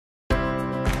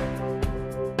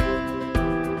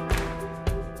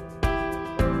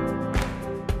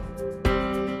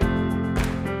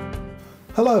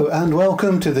Hello and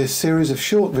welcome to this series of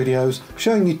short videos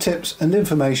showing you tips and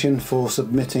information for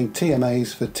submitting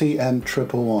TMAs for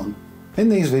TM111. In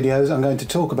these videos I'm going to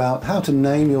talk about how to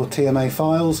name your TMA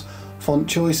files, font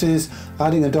choices,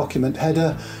 adding a document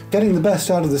header, getting the best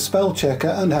out of the spell checker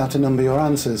and how to number your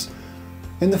answers.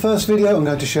 In the first video I'm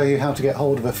going to show you how to get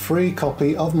hold of a free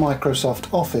copy of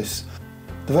Microsoft Office.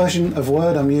 The version of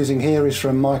Word I'm using here is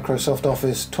from Microsoft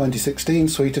Office 2016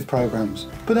 suite of programs,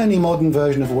 but any modern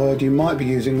version of Word you might be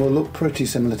using will look pretty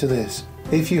similar to this.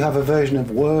 If you have a version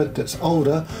of Word that's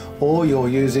older, or you're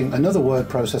using another word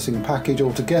processing package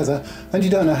altogether and you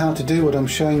don't know how to do what I'm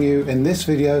showing you in this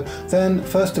video, then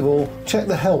first of all check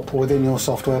the help within your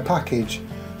software package.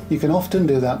 You can often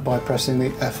do that by pressing the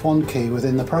F1 key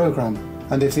within the program,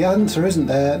 and if the answer isn't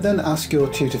there, then ask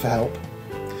your tutor for help.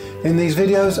 In these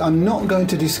videos I'm not going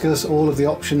to discuss all of the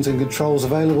options and controls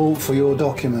available for your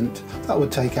document. That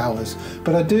would take hours,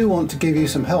 but I do want to give you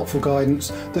some helpful guidance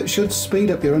that should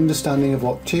speed up your understanding of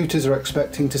what tutors are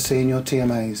expecting to see in your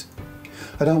TMAs.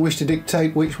 I don't wish to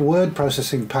dictate which word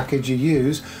processing package you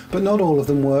use, but not all of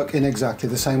them work in exactly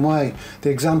the same way.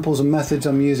 The examples and methods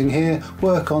I'm using here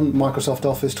work on Microsoft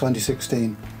Office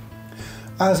 2016.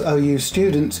 As OU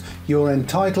students, you're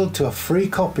entitled to a free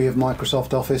copy of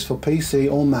Microsoft Office for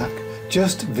PC or Mac.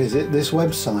 Just visit this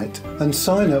website and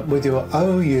sign up with your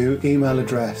OU email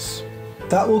address.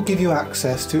 That will give you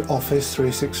access to Office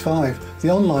 365,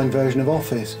 the online version of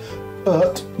Office,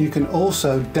 but you can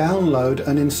also download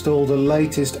and install the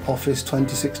latest Office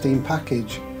 2016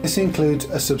 package. This includes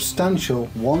a substantial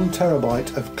 1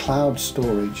 terabyte of cloud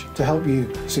storage to help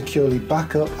you securely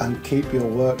back up and keep your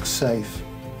work safe.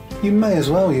 You may as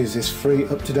well use this free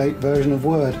up-to-date version of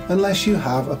Word unless you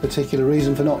have a particular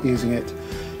reason for not using it.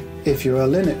 If you're a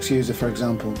Linux user, for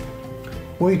example.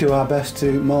 We do our best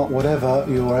to mark whatever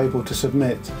you are able to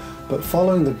submit, but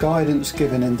following the guidance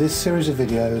given in this series of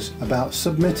videos about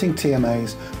submitting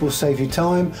TMAs will save you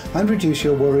time and reduce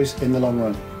your worries in the long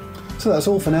run. So that's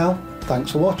all for now.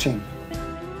 Thanks for watching.